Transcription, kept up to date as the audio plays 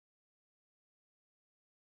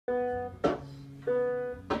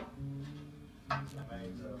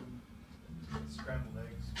Scrambled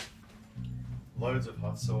eggs. Loads of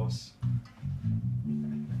hot sauce.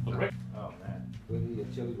 Oh man. Where do you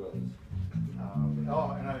get Chili Brothers? And I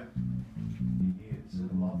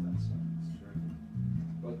love that stuff. It's true.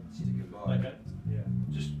 What chicken buy? Okay. Yeah.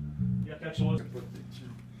 Just actually Put the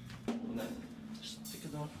on that. Just stick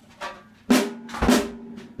it on.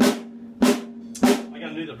 I'm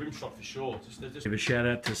gonna need a rim shot for sure. Just Give a shout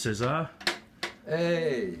out to Cesar.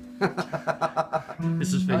 Hey!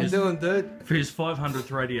 This is for How you his doing, dude?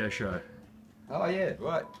 500th radio show. Oh yeah,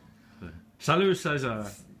 right. Salut Cesar.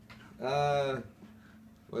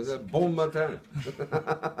 Was it Bon Matin?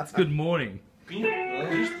 It's good morning. Can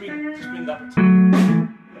you just bring that.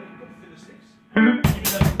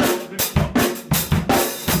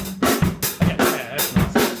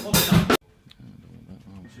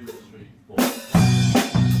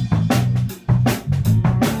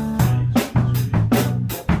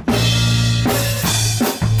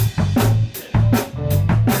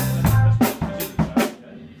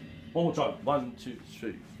 One more time. 1, 2,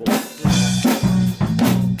 3, 4.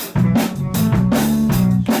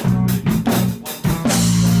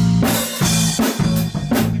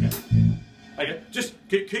 Okay, just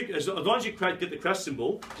keep as long as you get the crash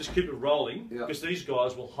symbol, just keep it rolling because these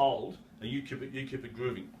guys will hold and you keep it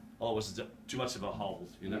grooving. Otherwise, it's too much of a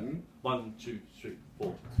hold, you know. 1, 2, 3,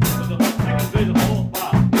 4. Second beat of the fourth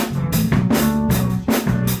bar.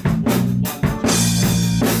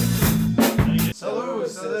 Salut,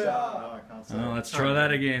 Cesar. No, I can't say Oh, let's try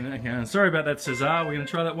that again. Okay, sorry about that, Cesar. We're going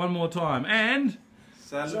to try that one more time. And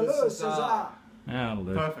Salut, Cesar. that'll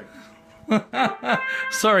do. Perfect.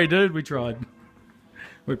 Sorry, dude. We tried.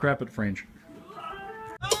 We're crap at French.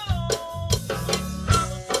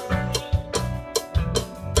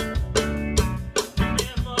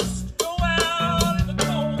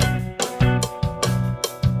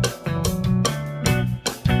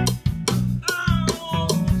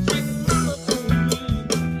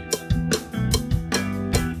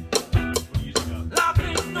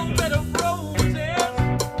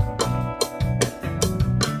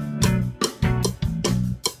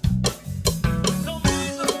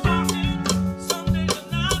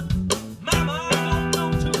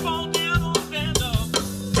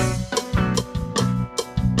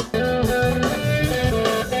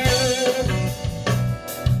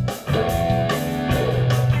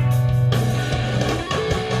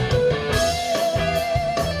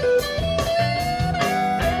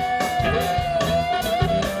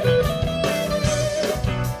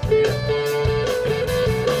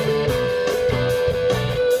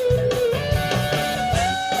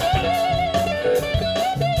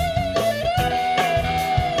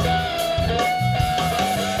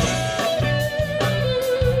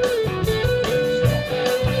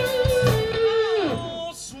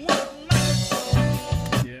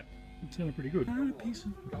 Sounded pretty good.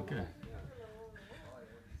 Okay.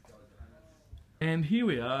 And here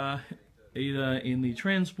we are, either in the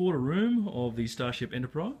transporter room of the Starship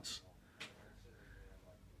Enterprise.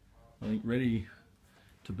 I think ready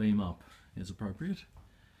to beam up is appropriate.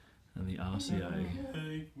 And the RCA.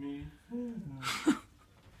 Take me.